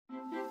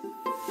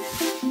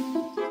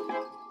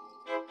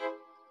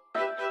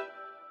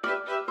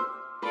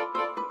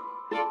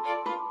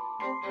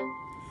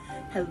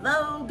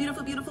Hello,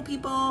 beautiful, beautiful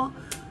people.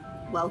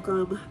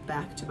 Welcome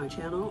back to my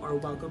channel, or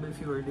welcome if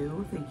you are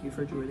new. Thank you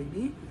for joining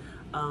me.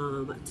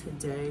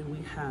 Today we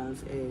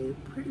have a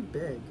pretty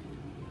big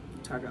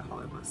Target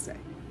haul, I must say.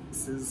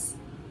 This has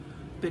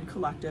been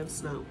collective.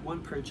 It's not one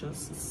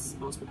purchase, it's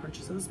multiple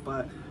purchases,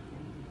 but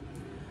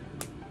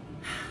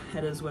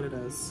it is what it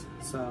is.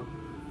 So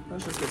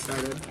let's just get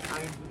started.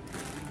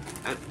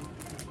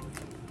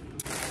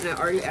 And I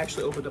already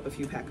actually opened up a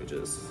few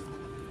packages.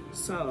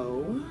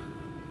 So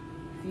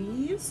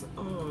these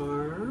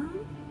are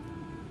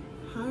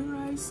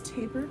high-rise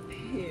tapered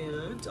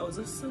pant. Oh, is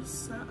this a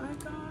set I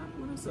got?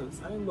 What is this?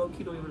 I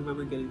low-key don't even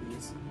remember getting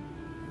these.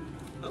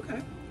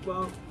 Okay,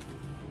 well,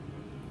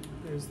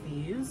 there's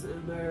these,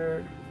 and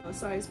they're a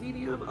size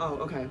medium. Oh,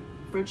 okay.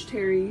 French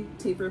terry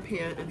taper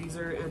pant, and these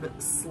are in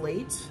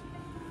slate.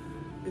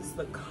 It's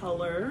the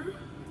color.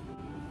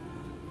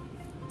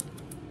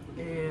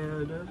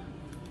 And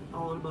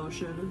All in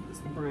Motion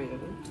is the brand.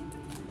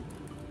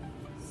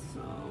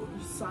 So,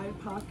 side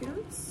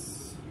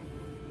pockets.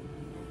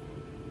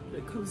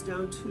 It comes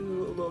down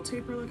to a little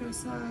taper, like I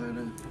said,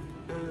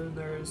 and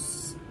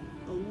there's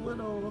a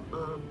little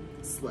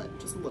slit,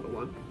 just a little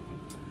one.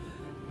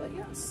 But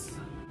yes,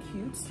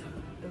 cute.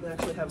 And they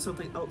actually have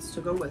something else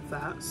to go with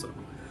that, so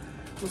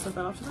we'll set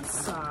that off to the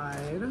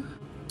side.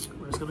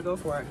 We're just gonna go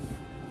for it.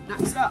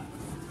 Next up,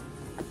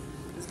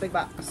 this big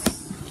box.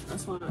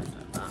 This one,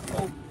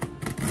 oh,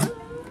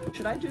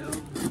 should I do?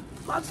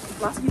 Lots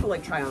of people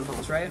like try-on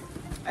hauls, right?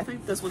 I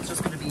think this one's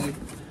just gonna be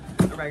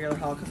a regular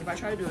haul, because if I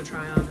try to do a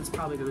try-on, it's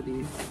probably gonna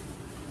be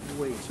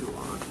way too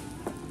long.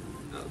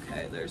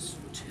 Okay, there's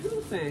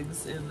two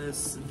things in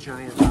this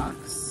giant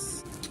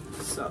box.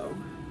 So,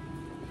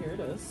 here it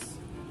is.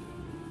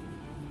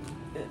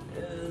 It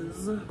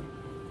is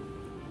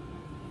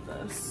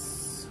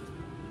this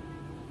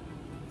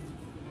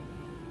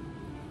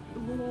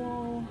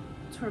little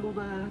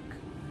turtleneck.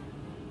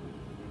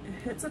 It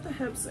hits at the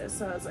hips. It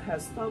says it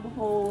has thumb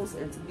holes,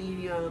 it's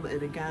medium,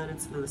 and again,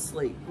 it's in a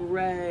slate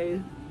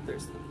gray.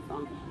 There's the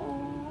thumb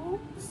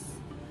holes.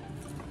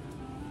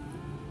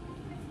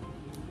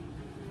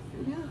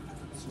 And yeah,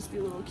 it's just be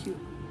a little cute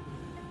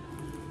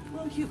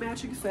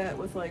matching fit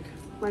with like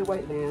my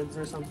white Vans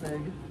or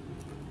something.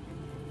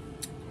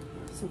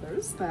 So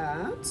there's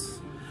that.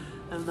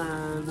 And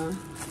then,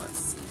 let's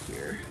see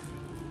here.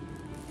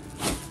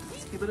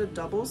 This came in a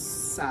double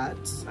set,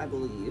 I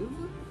believe.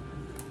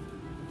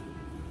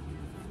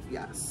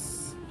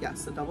 Yes,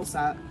 a double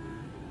set.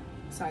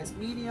 Size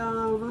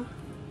medium.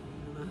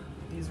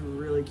 These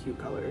really cute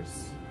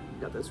colors.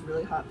 You got this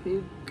really hot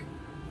pink.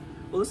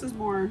 Well, this is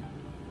more,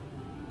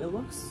 it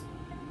looks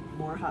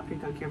more hot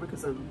pink on camera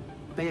because then,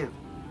 bam.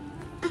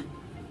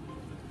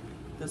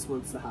 This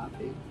one's the hot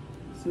pink.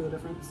 See the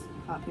difference?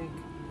 Hot pink.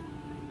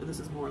 And this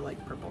is more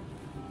like purple.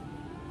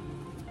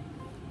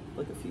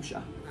 Like a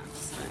fuchsia.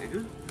 Next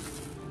thing.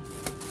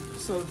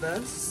 So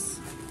this,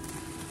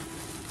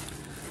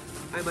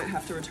 I might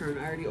have to return.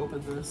 I already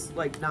opened this.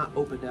 Like, not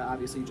opened it,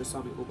 obviously you just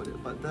saw me open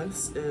it, but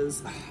this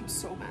is, I'm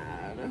so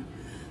mad.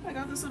 I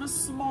got this in a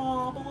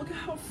small, but look at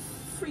how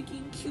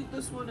freaking cute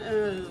this one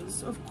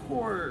is. Of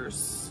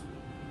course.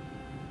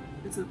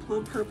 It's in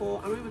plum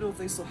purple. I don't even know if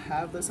they still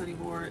have this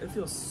anymore. It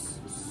feels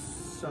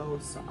so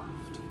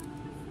soft.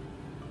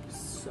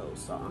 So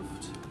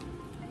soft.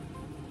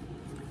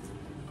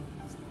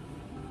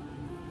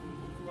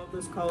 Love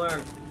this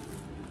color.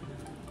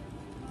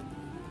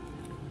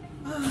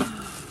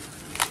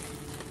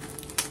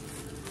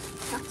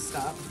 Next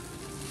up,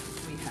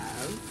 we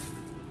have,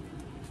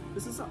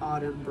 this is an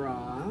autumn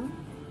bra.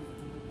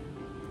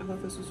 I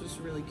thought this was just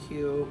really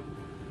cute.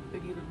 I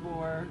needed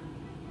more,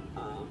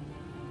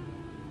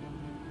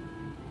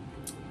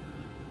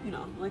 you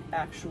know, like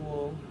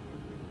actual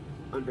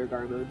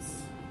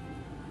undergarments.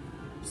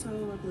 So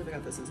I believe I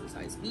got this as a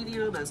size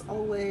medium, as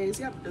always.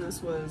 Yep, and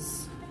this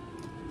was,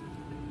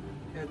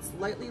 it's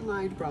lightly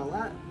lined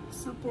bralette,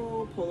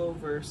 simple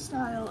pullover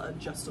style,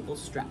 adjustable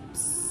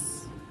straps.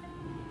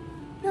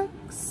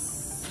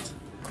 Next,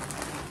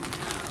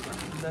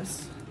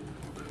 this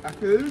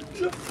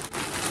package. Let's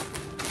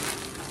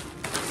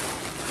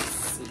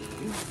see.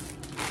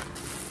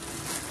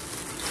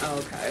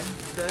 Okay,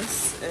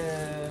 this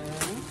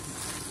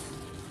is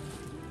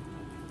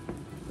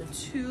the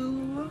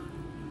two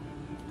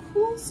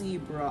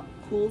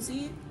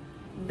Coolsy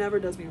never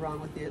does me wrong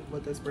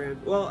with this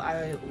brand. Well,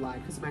 I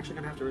lied because I'm actually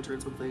gonna have to return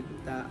something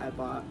that I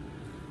bought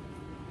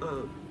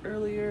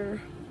earlier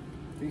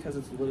because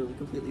it's literally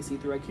completely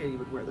see-through. I can't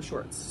even wear the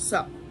shorts.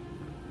 So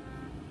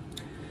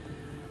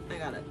I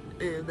got it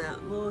in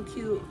that little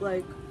cute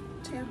like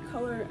tan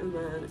color, and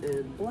then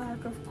in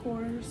black, of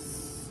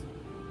course.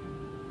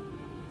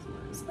 So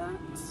there's that.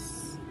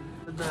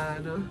 And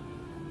then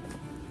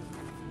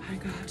I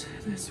got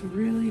this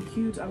really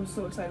cute, I was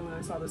so excited when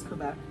I saw this come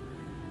back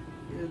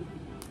in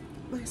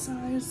my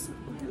size.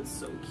 Look, it's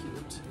so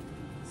cute.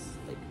 It's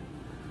like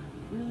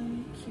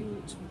really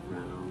cute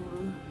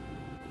brown,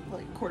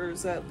 like quarter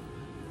zip.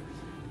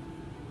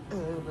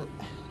 And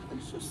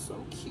it's just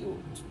so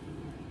cute.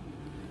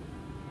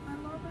 I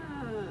love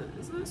it.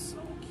 Isn't that so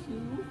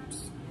cute?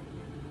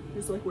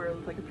 Just like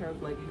wearing like a pair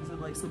of leggings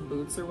and like some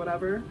boots or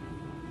whatever.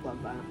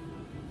 Love that.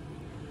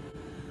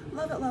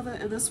 Love it, love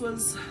it. And this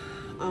was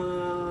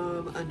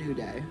a new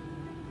day.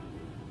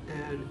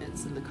 And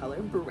it's in the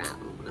color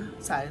brown,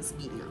 size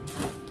medium.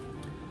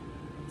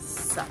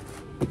 So,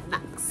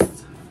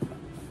 next.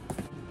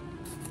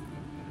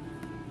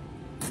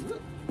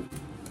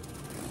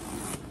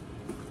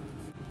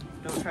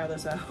 Don't try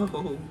this at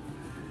home.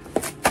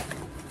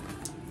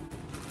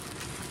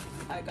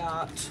 I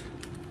got,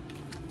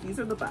 these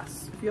are the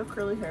best. If you have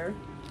curly hair,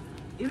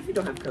 even if you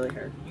don't have curly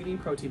hair, you need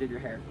protein in your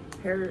hair.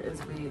 Hair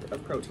is made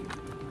of protein.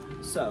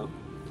 So,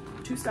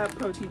 2-step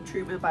protein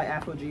treatment by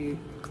Apogee.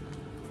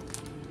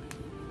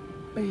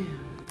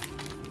 Bam.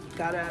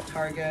 Got it at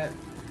Target.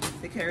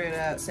 They carry it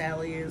at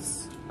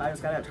Sally's. I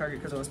just got it at Target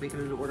because I was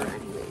making an order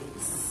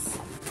anyways.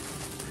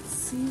 Let's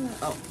see that.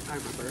 Oh, I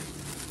remember.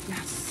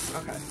 Yes.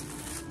 Okay.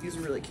 These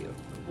are really cute.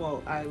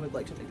 Well, I would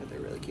like to think that they're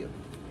really cute.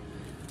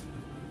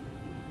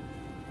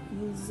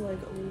 These like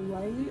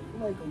light,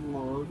 like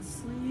long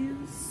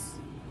sleeves.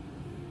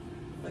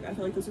 Like I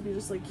feel like this would be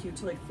just like cute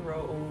to like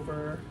throw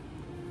over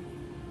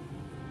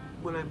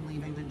when I'm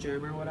leaving the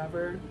gym or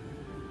whatever.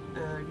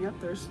 And yep,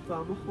 there's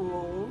thumb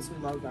holes. We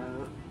love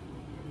that.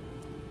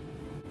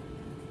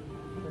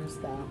 There's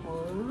that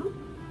one.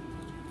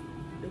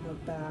 In the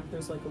back,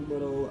 there's like a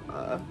little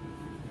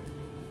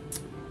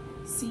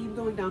seam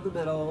going down the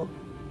middle.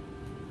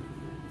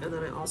 And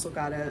then I also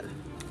got it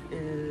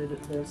in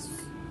this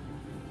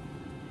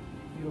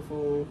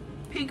beautiful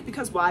pink,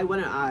 because why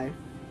wouldn't I?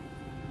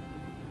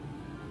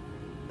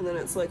 And then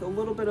it's like a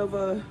little bit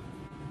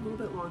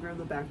longer in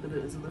the back than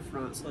it is in the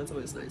front, so that's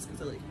always nice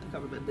because I like to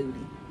cover my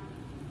booty.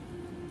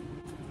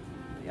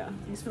 Yeah,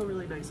 these feel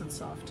really nice and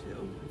soft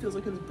too. It feels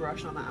like it's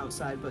brushed on the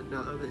outside but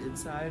not on the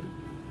inside.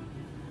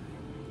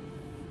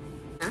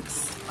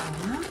 Next up,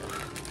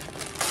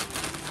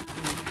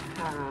 we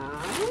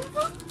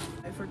have,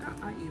 I forgot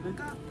I even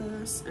got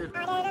this. And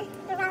ordered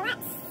the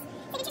Rollettes.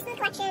 Signature smooth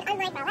collection,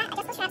 unlike Rollette,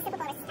 adjustable straps, simple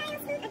bonus style,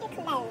 smooth under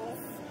clothes.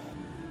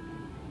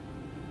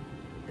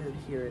 And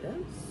here it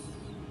is.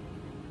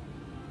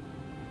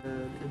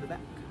 And in the back,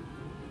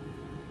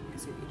 you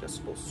see the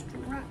adjustable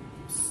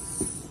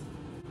straps.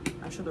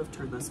 I should have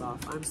turned this off.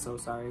 I'm so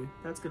sorry.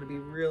 That's gonna be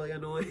really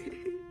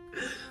annoying.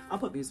 I'll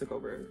put music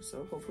over,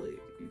 so hopefully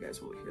you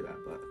guys won't hear that,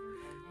 but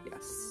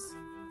yes.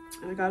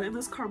 And I got it in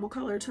this caramel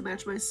color to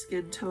match my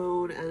skin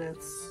tone, and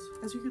it's,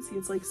 as you can see,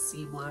 it's like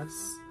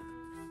seamless.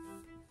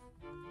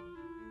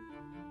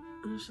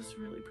 And it's just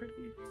really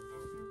pretty.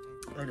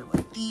 I know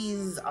what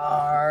these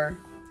are.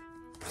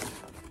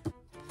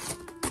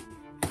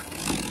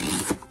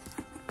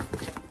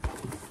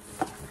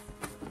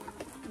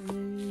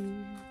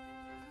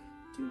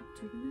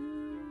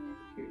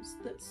 Here's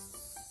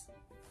this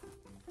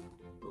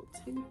little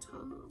tank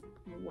top,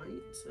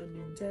 white, a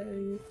new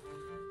day.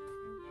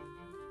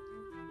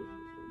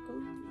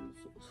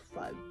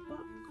 $5.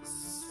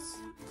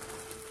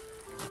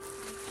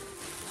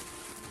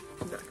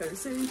 I'm not gonna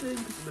say anything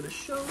because I'm gonna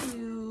show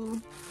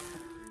you.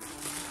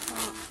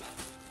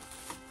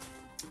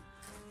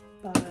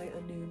 Top by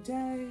a new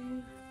day.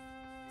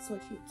 So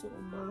cute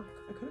little mock.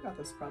 I could have got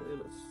this probably in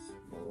a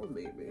small,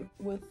 maybe,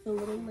 with the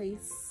little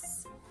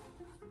lace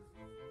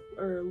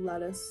or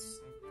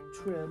lettuce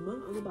trim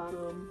on the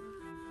bottom,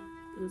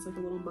 and it's like a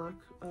little mock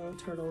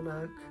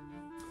turtleneck.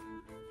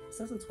 It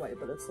says it's white,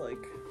 but it's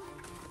like,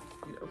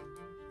 you know,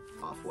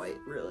 off-white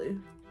really.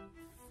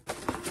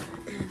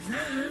 And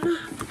then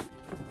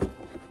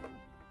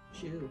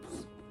shoes.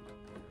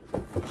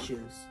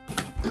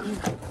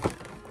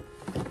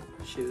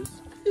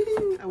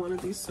 I wanted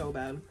these so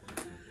bad.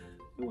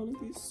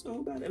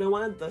 And I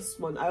wanted this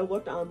one. I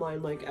looked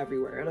online like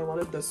everywhere, and I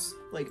wanted this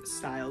like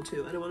style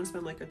too. I don't want to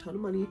spend like a ton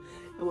of money.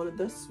 I wanted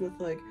this with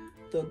like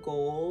the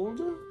gold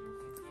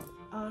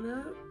on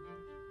it.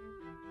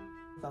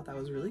 I thought that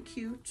was really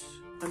cute.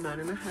 A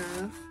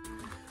 9.5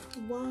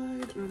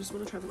 wide, and I just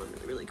want to try them on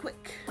really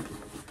quick. I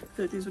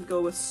feel like these would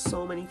go with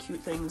so many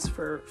cute things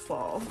for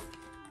fall.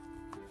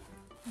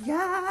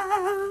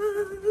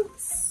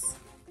 Yes!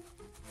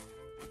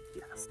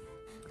 Yes.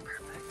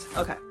 Perfect.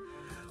 Okay.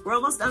 We're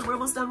almost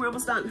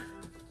done.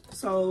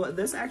 So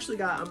this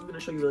actually I'm gonna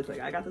show you really quick.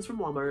 I got this from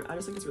Walmart. I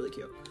just think it's really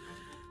cute.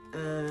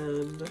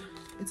 And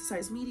it's a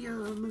size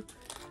medium.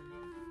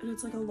 And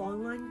it's like a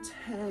long line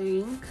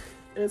tank.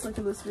 And it's like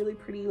in this really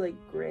pretty like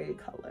gray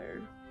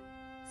color.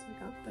 So I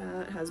got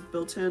that. It has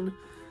built-in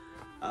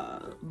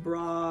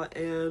bra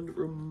and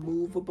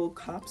removable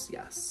cups,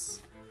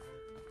 yes.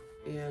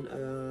 And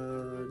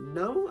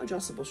no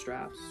adjustable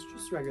straps,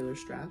 just regular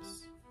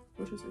straps,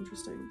 which is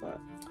interesting, but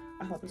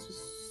I thought this was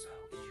so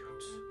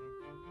cute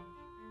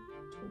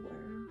to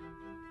wear.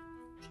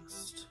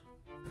 Just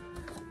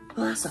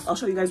the last stuff I'll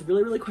show you guys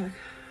really quick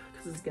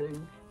because it's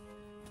getting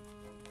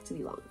to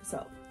be long.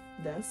 So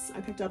this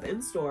I picked up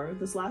in store.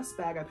 This last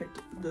bag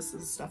this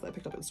is stuff that I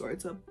picked up in store.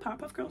 It's a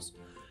Powerpuff Girls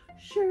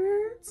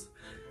shirt,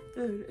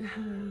 and it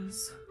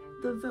has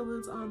the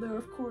villains on there,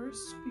 of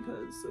course,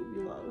 because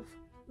we love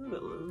the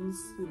villains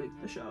who make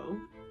the show.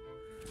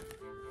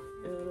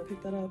 and I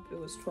picked that up. It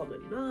was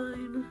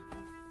 $12.99.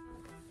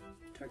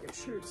 Target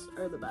shirts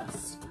are the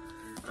best.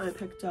 I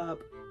picked up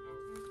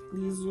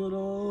these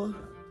little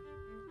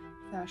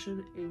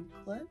fashion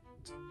anklet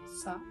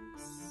socks.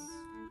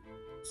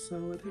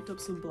 So I picked up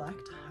some black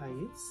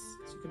tights,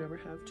 because you can never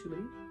have too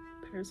many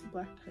pairs of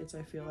black tights,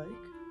 I feel like.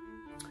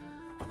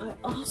 I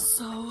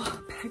also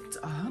picked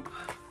up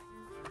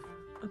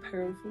a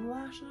pair of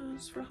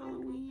lashes for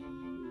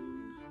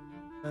Halloween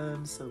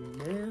and some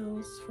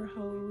nails for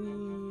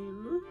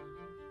Halloween.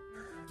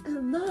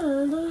 And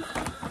then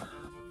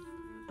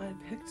I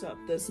picked up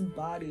this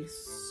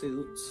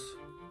bodysuit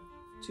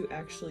to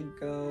actually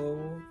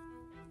go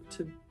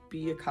to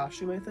be a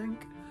costume, I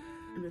think.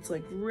 And it's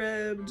like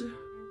ribbed.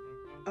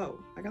 Oh,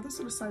 I got this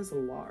in a size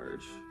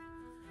large.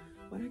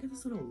 Why did I get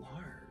this in a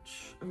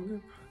large? I'm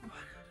gonna, why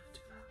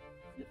did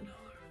I do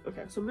that?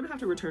 Okay, so I'm gonna have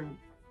to return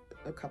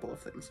a couple of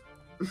things.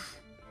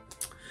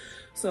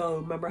 So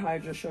remember how I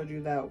just showed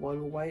you that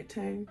one white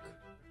tank?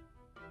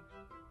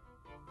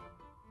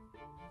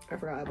 I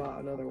forgot I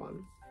bought another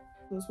one.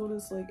 This one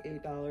is like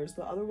 $8.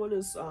 The other one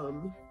is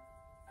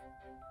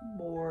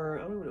more,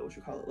 I don't even know what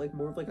you call it, like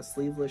more of like a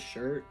sleeveless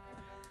shirt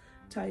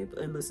type,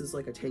 and this is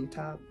like a tank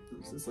top.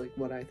 This is like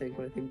what I think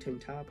when I think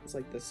tank top. It's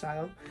like this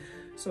style.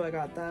 So I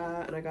got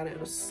that, and I got it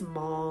in a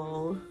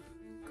small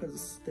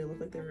because they look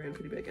like they ran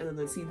pretty big. And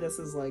then see, this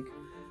is like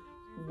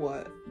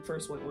what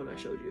first white one I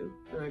showed you,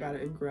 and I got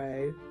it in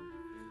gray.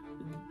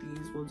 And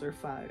these ones are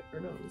 $5, or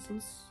no, this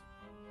one's,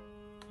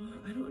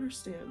 I don't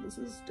understand. This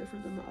is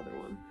different than the other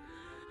one.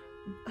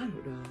 I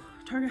don't know.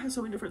 Target has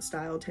so many different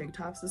style tank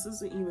tops. This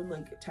isn't even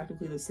like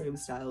technically the same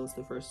style as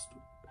the first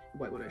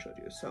white one I showed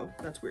you, so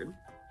that's weird.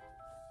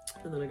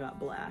 And then I got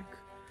black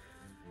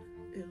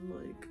in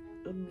like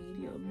a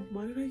medium.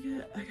 Why did I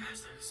get, I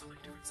guess there's so many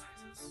different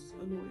sizes.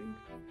 Annoying.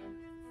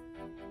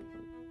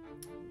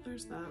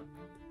 There's that.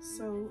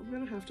 So I'm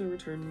gonna have to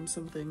return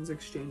some things,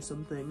 exchange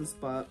some things,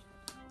 but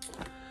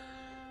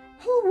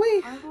oh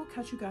wait, I will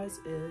catch you guys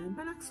in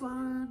my next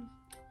one.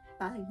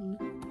 Bye.